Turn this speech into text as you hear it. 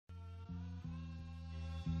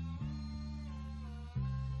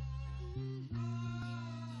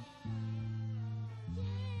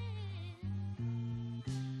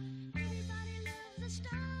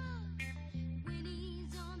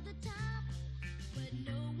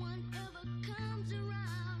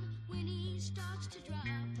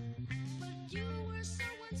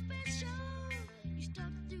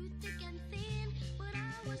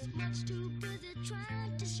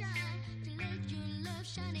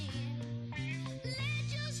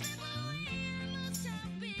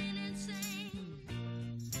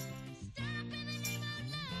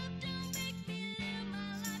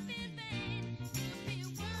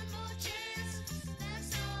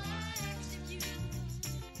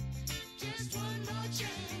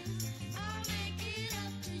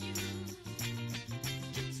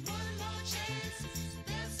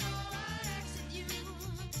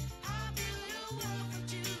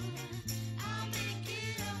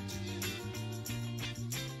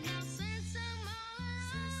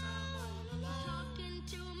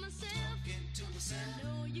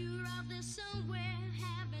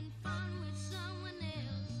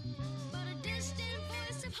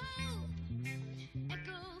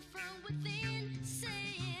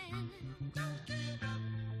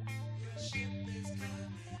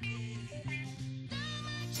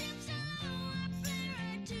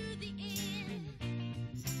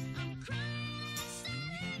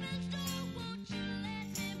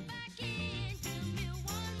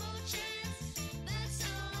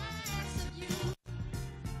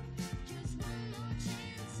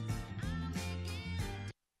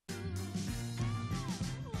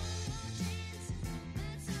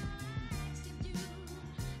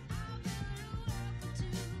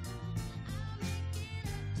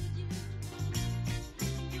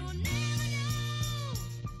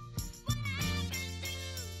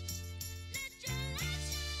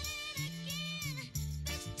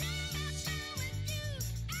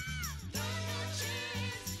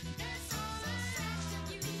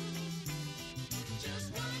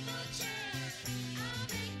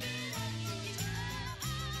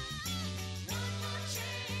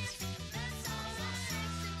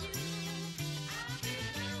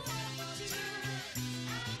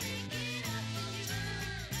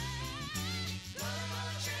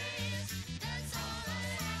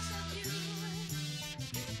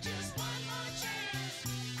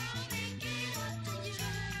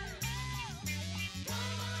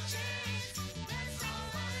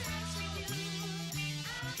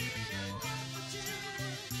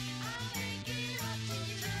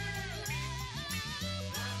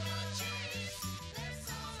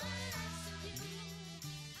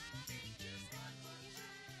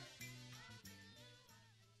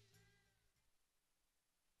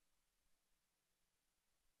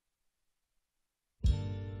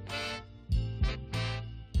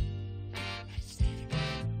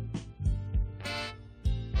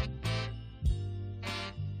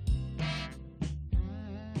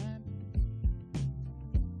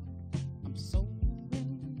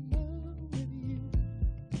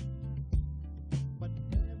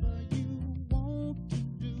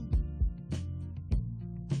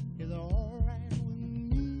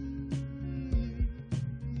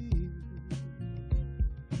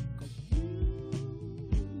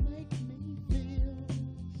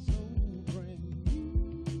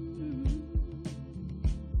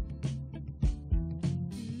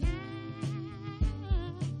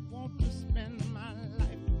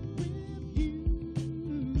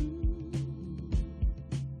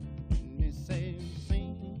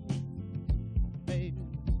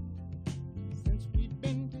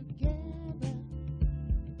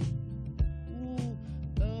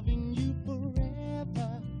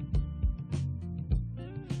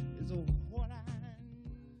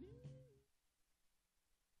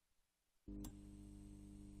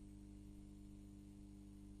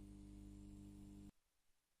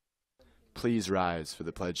please rise for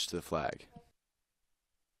the pledge to the flag.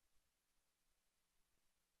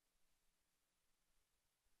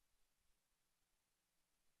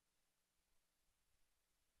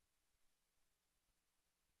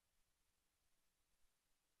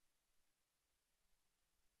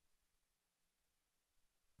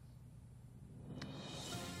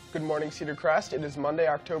 Good morning, Cedar Crest. It is Monday,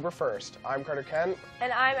 October 1st. I'm Carter Kent.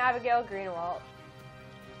 And I'm Abigail Greenwald.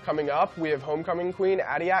 Coming up, we have homecoming queen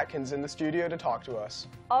Addie Atkins in the studio to talk to us.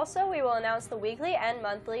 Also, we will announce the weekly and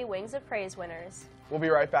monthly Wings of Praise winners. We'll be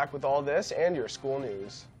right back with all this and your school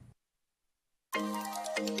news.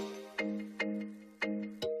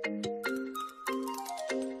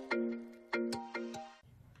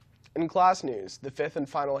 In class news, the 5th and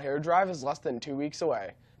final hair drive is less than 2 weeks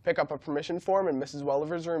away. Pick up a permission form in Mrs.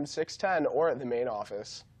 Welliver's room 610 or at the main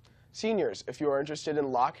office. Seniors, if you are interested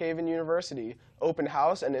in Lock Haven University, open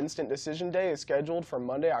house and instant decision day is scheduled for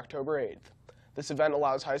Monday, October 8th. This event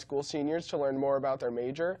allows high school seniors to learn more about their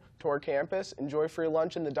major, tour campus, enjoy free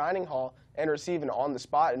lunch in the dining hall, and receive an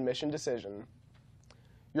on-the-spot admission decision.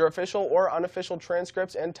 Your official or unofficial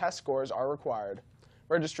transcripts and test scores are required.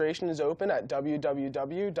 Registration is open at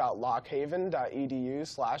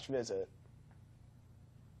www.lockhaven.edu/visit.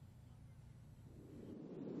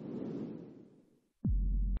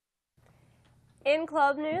 In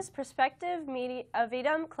club news, prospective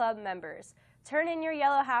Avidum Club members. Turn in your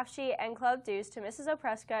yellow half sheet and club dues to Mrs.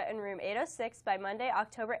 Opreska in room 806 by Monday,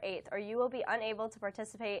 October 8th, or you will be unable to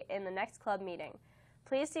participate in the next club meeting.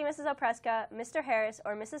 Please see Mrs. Opreska, Mr. Harris,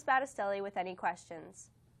 or Mrs. Battistelli with any questions.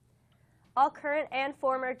 All current and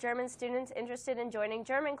former German students interested in joining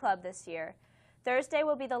German Club this year. Thursday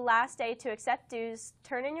will be the last day to accept dues.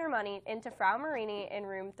 Turn in your money into Frau Marini in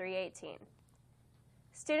room 318.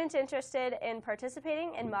 Students interested in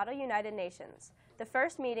participating in Model United Nations. The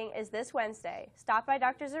first meeting is this Wednesday. Stop by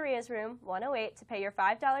Dr. Zaria's room, 108, to pay your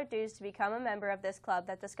 $5 dues to become a member of this club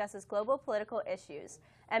that discusses global political issues.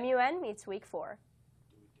 MUN meets week 4.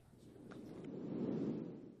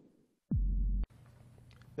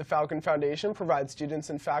 The Falcon Foundation provides students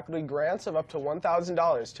and faculty grants of up to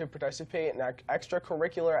 $1,000 to participate in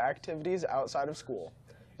extracurricular activities outside of school.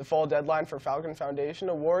 The fall deadline for Falcon Foundation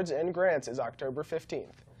awards and grants is October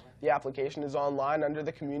 15th. The application is online under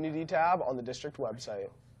the Community tab on the district website.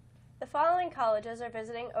 The following colleges are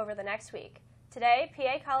visiting over the next week. Today,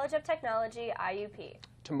 PA College of Technology, IUP.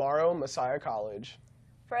 Tomorrow, Messiah College.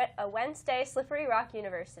 For a Wednesday, Slippery Rock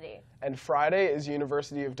University. And Friday is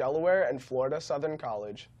University of Delaware and Florida Southern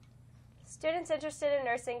College. Students interested in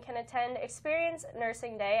nursing can attend Experience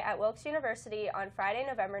Nursing Day at Wilkes University on Friday,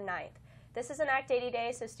 November 9th. This is an Act 80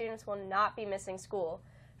 day, so students will not be missing school.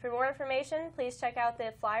 For more information, please check out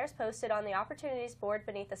the flyers posted on the Opportunities board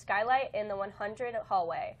beneath the skylight in the 100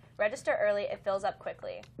 hallway. Register early, it fills up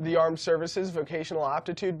quickly. The Armed Services Vocational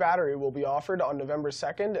Aptitude Battery will be offered on November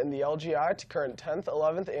 2nd in the LGI to current 10th,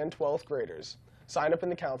 11th, and 12th graders. Sign up in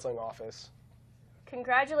the counseling office.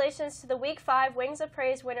 Congratulations to the Week 5 Wings of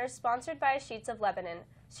Praise winners sponsored by Sheets of Lebanon.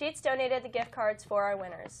 Sheets donated the gift cards for our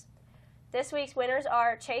winners. This week's winners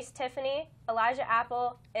are Chase Tiffany, Elijah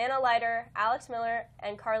Apple, Anna Leiter, Alex Miller,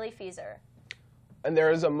 and Carly Fieser. And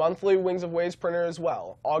there is a monthly Wings of Ways printer as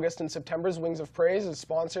well. August and September's Wings of Praise is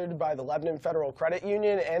sponsored by the Lebanon Federal Credit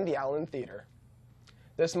Union and the Allen Theater.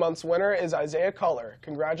 This month's winner is Isaiah Culler.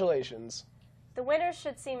 Congratulations. The winners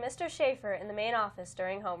should see Mr. Schaefer in the main office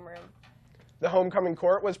during homeroom. The homecoming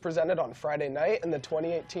court was presented on Friday night and the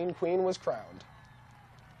 2018 Queen was crowned.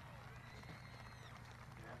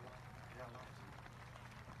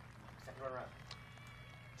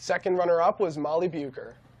 Second runner-up was Molly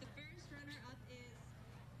Bucher. The first runner-up is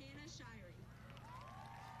Hannah Shirey.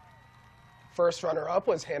 First runner-up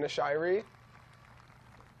was Hannah Shirey.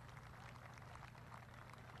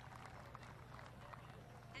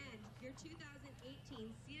 And your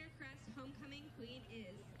 2018 Cedar Crest Homecoming Queen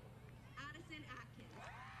is Addison Atkins.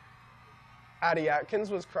 Addie Atkins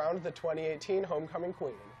was crowned the 2018 Homecoming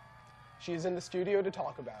Queen. She is in the studio to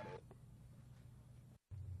talk about it.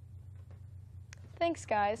 Thanks,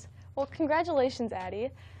 guys. Well, congratulations,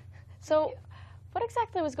 Addie. So, what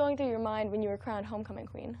exactly was going through your mind when you were crowned homecoming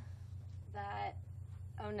queen? That,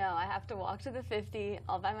 oh no, I have to walk to the 50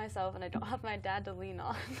 all by myself and I don't have my dad to lean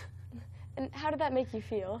on. And how did that make you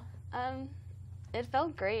feel? It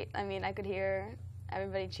felt great. I mean, I could hear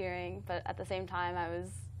everybody cheering, but at the same time I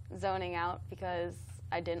was zoning out because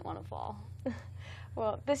I didn't want to fall.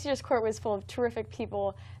 Well, this year's court was full of terrific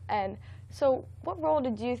people, and so what role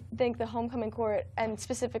did you think the homecoming court, and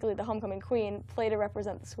specifically the homecoming queen, play to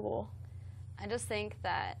represent the school? I just think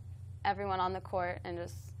that everyone on the court and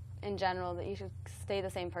just in general that you should stay the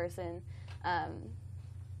same person.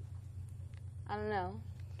 I don't know,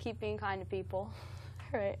 keep being kind to people.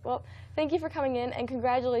 All right. Well, thank you for coming in, and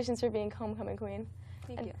congratulations for being homecoming queen.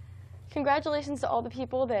 Thank you. Congratulations to all the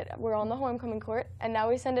people that were on the homecoming court, and now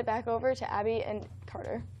we send it back over to Abby and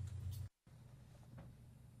Carter.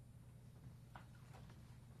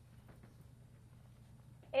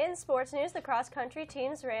 In sports news, the cross-country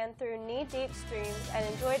teams ran through knee-deep streams and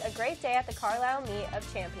enjoyed a great day at the Carlisle Meet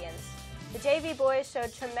of Champions. The JV boys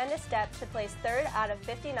showed tremendous depth to place third out of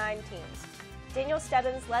 59 teams. Daniel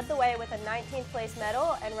Stebbins led the way with a 19th place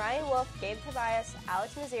medal, and Ryan Wolf, Gabe Tobias,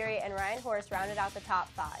 Alex Maziri, and Ryan Horst rounded out the top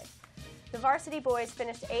 5. The varsity boys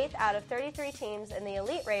finished 8th out of 33 teams in the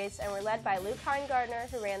elite race and were led by Luke Heingardner,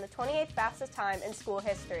 who ran the 28th fastest time in school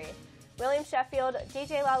history. William Sheffield,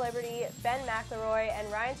 DJ La Liberty, Ben McElroy, and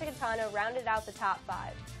Ryan Cicatano rounded out the top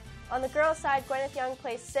 5. On the girls' side, Gwyneth Young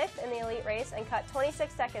placed 6th in the elite race and cut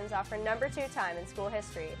 26 seconds off her number 2 time in school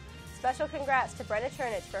history. Special congrats to Brenna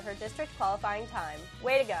Chernich for her district qualifying time.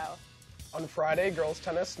 Way to go! On Friday, girls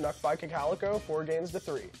tennis snuck by Cacalico 4 games to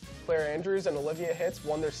 3. Claire Andrews and Olivia Hitz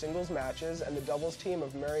won their singles matches, and the doubles team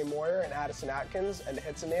of Mary Moyer and Addison Atkins and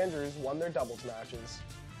Hitz and Andrews won their doubles matches.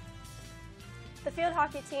 The field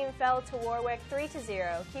hockey team fell to Warwick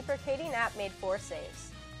 3-0. Keeper Katie Knapp made 4 saves.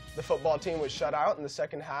 The football team was shut out in the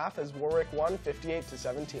second half as Warwick won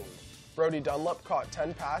 58-17. Brody Dunlop caught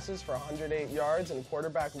 10 passes for 108 yards, and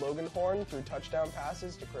quarterback Logan Horn threw touchdown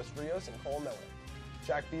passes to Chris Rios and Cole Miller.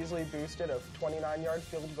 Jack Beasley boosted a 29-yard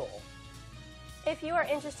field goal. If you are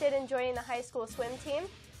interested in joining the high school swim team,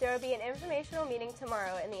 there will be an informational meeting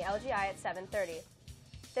tomorrow in the LGI at 7:30.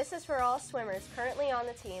 This is for all swimmers currently on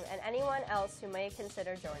the team and anyone else who may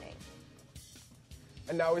consider joining.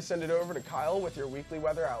 And now we send it over to Kyle with your weekly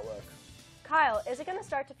weather outlook. Kyle, is it going to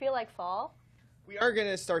start to feel like fall? We are going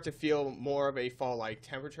to start to feel more of a fall-like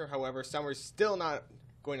temperature. However, summer's still not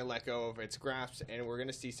going to let go of its grasp, and we're going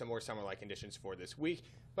to see some more summer-like conditions for this week.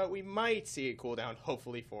 But we might see it cool down,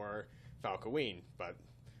 hopefully, for Falcoween. But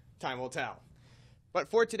time will tell. But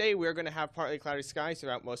for today, we're going to have partly cloudy skies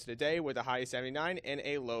throughout most of the day with a high of 79 and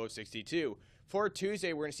a low of 62. For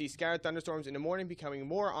Tuesday, we're going to see scattered thunderstorms in the morning becoming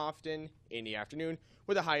more often in the afternoon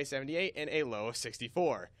with a high of 78 and a low of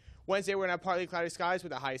 64. Wednesday, we're going to have partly cloudy skies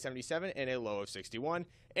with a high of 77 and a low of 61.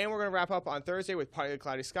 And we're going to wrap up on Thursday with partly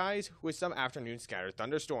cloudy skies with some afternoon scattered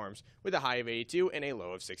thunderstorms with a high of 82 and a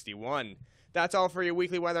low of 61. That's all for your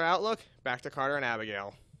weekly weather outlook. Back to Carter and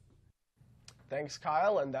Abigail. Thanks,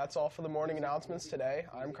 Kyle, and that's all for the morning announcements today.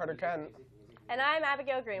 I'm Carter Kent. And I'm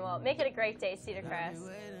Abigail Greenwell. Make it a great day, Cedar Crest.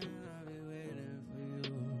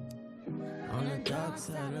 On the dark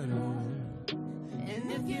side of the moon.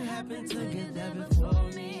 And if you happen to get there before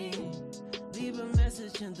me, leave a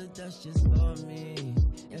message in the dust just for me.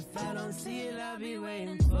 If I don't see it, I'll be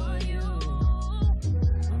waiting for you.